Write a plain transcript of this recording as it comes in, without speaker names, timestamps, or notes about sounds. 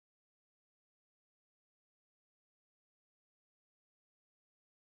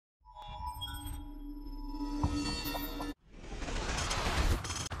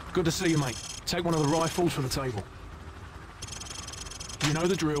Good to see you, mate. Take one of the rifles from the table. You know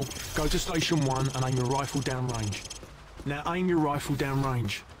the drill. Go to Station 1 and aim your rifle down range. Now aim your rifle down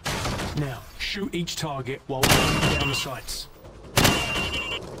range. Now, shoot each target while aiming down the sights.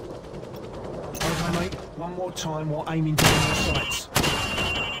 Okay, mate. One more time while aiming down the sights.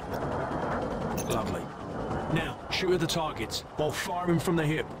 Lovely. Now, shoot at the targets while firing from the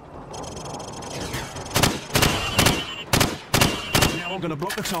hip. Now I'm going to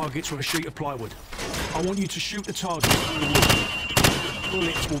block the targets with a sheet of plywood. I want you to shoot the targets through the wood.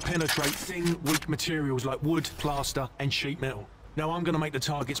 Bullets will penetrate thin, weak materials like wood, plaster, and sheet metal. Now I'm going to make the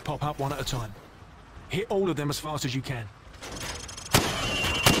targets pop up one at a time. Hit all of them as fast as you can.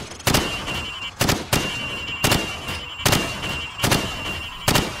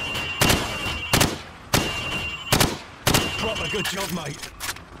 Proper good job, mate.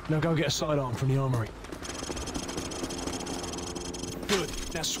 Now go get a sidearm from the armory. Good.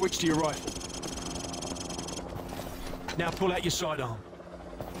 Now switch to your rifle. Now pull out your sidearm.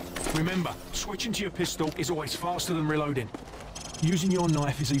 Remember, switching to your pistol is always faster than reloading. Using your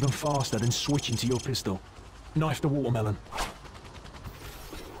knife is even faster than switching to your pistol. Knife the watermelon.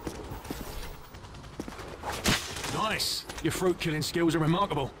 Nice! Your fruit killing skills are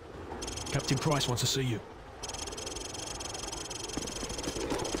remarkable. Captain Price wants to see you.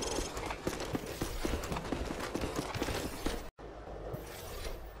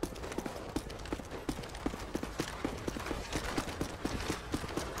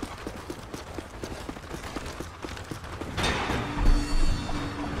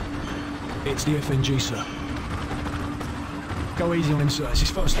 It's the FNG, sir. Go easy on him, sir. It's his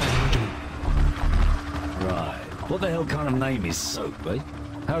first day in the regiment. Right. What the hell kind of name is Soap, eh?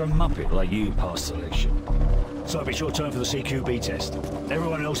 How a muppet like you pass selection? Soap, it's your turn for the CQB test.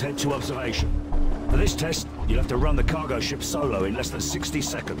 Everyone else head to observation. For this test, you'll have to run the cargo ship solo in less than 60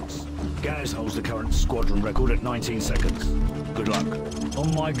 seconds. Gaz holds the current squadron record at 19 seconds. Good luck.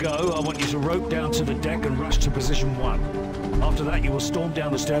 On my go, I want you to rope down to the deck and rush to position 1. After that, you will storm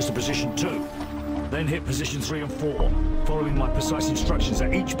down the stairs to position 2. Then hit position 3 and 4, following my precise instructions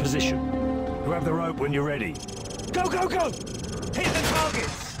at each position. Grab the rope when you're ready. Go, go, go! Hit the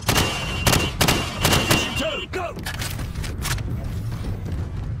targets! Position 2, go!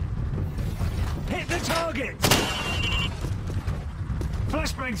 Hit the targets!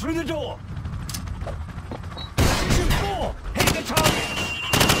 Flashbang through the door! Position 4, hit the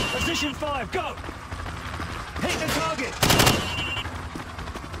targets! Position 5, go! Hit the target!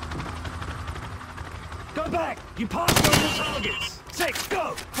 Go back! You passed over the targets! 6,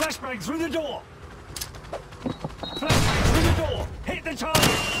 go! Flashbang through the door! Flashbang through the door! Hit the target!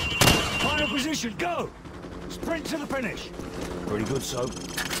 Final position, go! Sprint to the finish! Pretty good, Soap,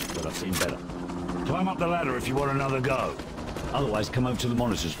 but I've seen better. Climb up the ladder if you want another go. Otherwise, come over to the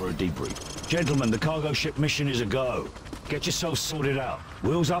monitors for a debrief. Gentlemen, the cargo ship mission is a go. Get yourself sorted out.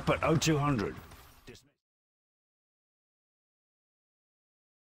 Wheels up at 0200.